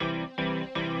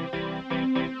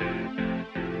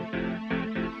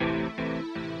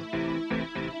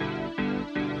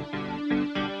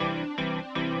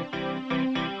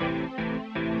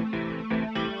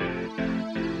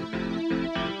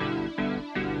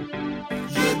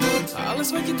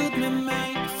Alles wat je doet met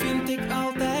mij, vind ik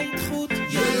altijd goed.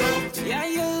 Je loopt, ja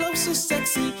je loopt zo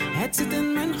sexy, het zit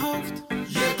in mijn hoofd.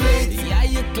 je kleedt, Ja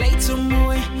je kleedt zo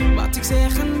mooi, wat ik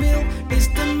zeggen wil is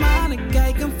de maan. Ik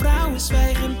kijk en vrouwen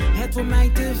zwijgen, het wordt mij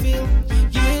te veel.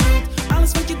 Je doet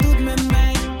alles wat je doet met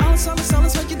mij, alles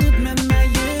wat je doet met mij.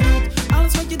 Je doet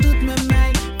alles wat je doet met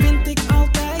mij, vind ik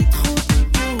altijd goed.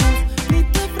 Je hoeft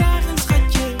niet te vragen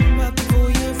schatje, wat ik voor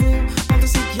je voel. Want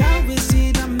als ik jou weer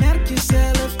zie, dan merk je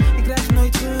zelf, ik krijg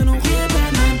nooit genoeg. Je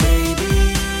bent mijn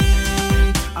baby,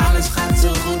 alles gaat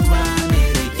zo goed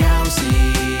wanneer ik jou zie.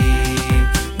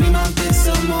 Niemand is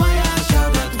zo mooi als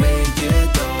jou, dat weet je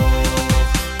toch.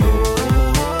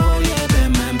 Oh, je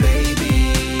bent mijn baby.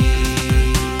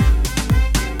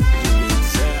 Je weet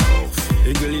zelf,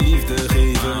 ik wil je liefde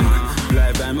geven.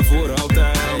 Blijf bij me voor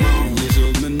altijd. Je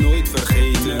zult me nooit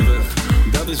vergeten.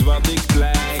 Dat is wat ik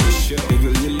pleit. Ik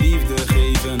wil je liefde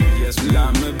geven.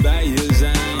 Laat me bij je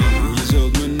zijn. Je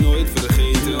zult me nooit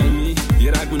vergeten.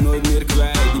 Je raakt me nooit meer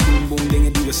kwijt. Die boom boom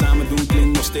dingen die we samen doen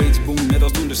klinkt nog steeds boom. Net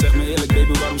als toen, dus zeg me eerlijk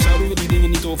baby, waarom zouden we die dingen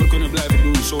niet over kunnen blijven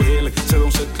doen? Zo heerlijk, zet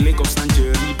onze klik op standje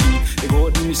repeat. Ik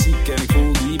hoor die muziek en ik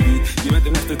voel die beat. Je bent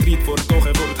een echte treat voor het oog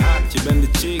en voor het hart. Je bent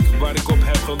de chick waar ik op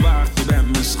heb gewacht. Je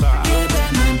bent mijn schat. Je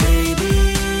bent mijn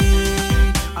baby,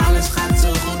 alles gaat zo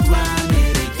goed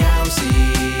wanneer ik jou zie.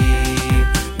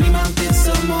 Niemand is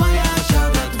zo mooi als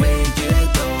jou, dat weet je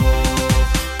toch.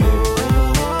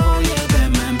 Oh, je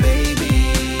bent mijn baby.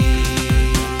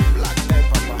 black that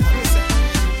papa.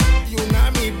 You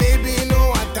know me baby, no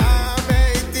what time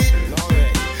it.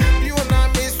 You know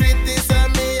me sweetie, say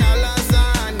me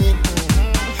alasani.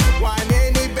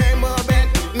 Wanneer je bij me bent,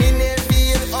 meneer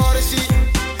vier orsi.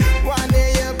 Wanneer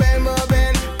je bij me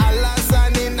bent,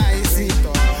 alasani nice.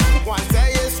 Want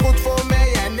zij is goed voor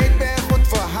mij en ik ben goed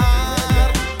voor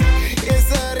haar. Is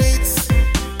er iets?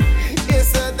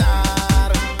 Is er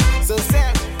daar? Ze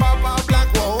zegt papa black,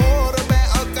 we horen bij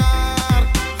elkaar.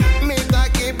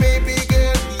 Midagje baby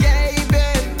girl, jij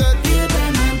bent het. Je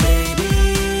bent mijn baby,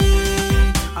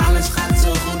 alles gaat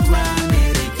zo goed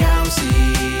wanneer ik jou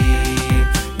zie.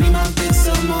 Niemand is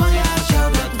zo mooi als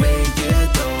jou, dat weet je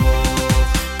toch.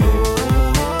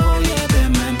 Oh, je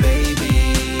bent mijn baby.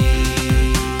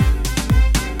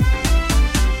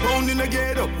 Born in the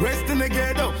ghetto, rest in the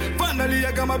ghetto. Finally,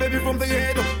 I got my baby from the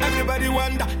ghetto. Everybody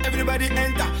wonder, everybody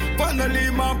enter.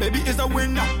 Finally, my baby is a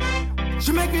winner.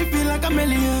 She make me feel like a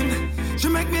million. She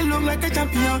make me look like a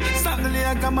champion. Suddenly,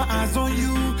 I got my eyes on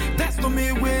you. That's no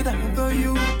me without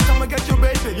you. Come and get your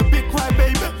baby, you big cry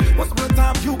baby. Once upon a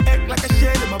time, you act like a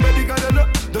shady. My baby got a look,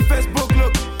 the Facebook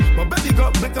look. My baby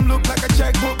got make them look like a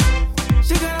checkbook.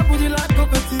 She got a booty like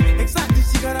cockatoo. Exactly,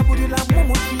 she got a booty like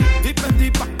Momochi. Deep and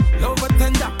deeper, love and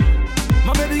tender.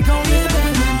 My baby gon' Je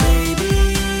bent mijn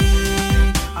baby,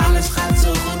 alles gaat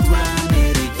zo goed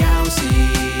wanneer ik jou zie.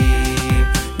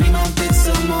 Niemand is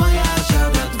zo mooi als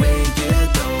jou, dat weet je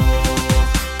toch.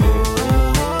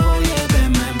 Oh, je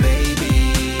bent mijn baby.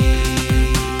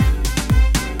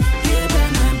 Je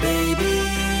bent mijn baby,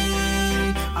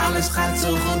 alles gaat zo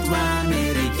goed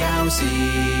wanneer ik jou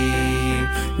zie.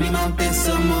 Niemand is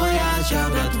zo mooi als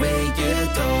jou, dat weet je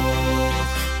toch.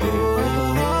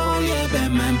 Oh,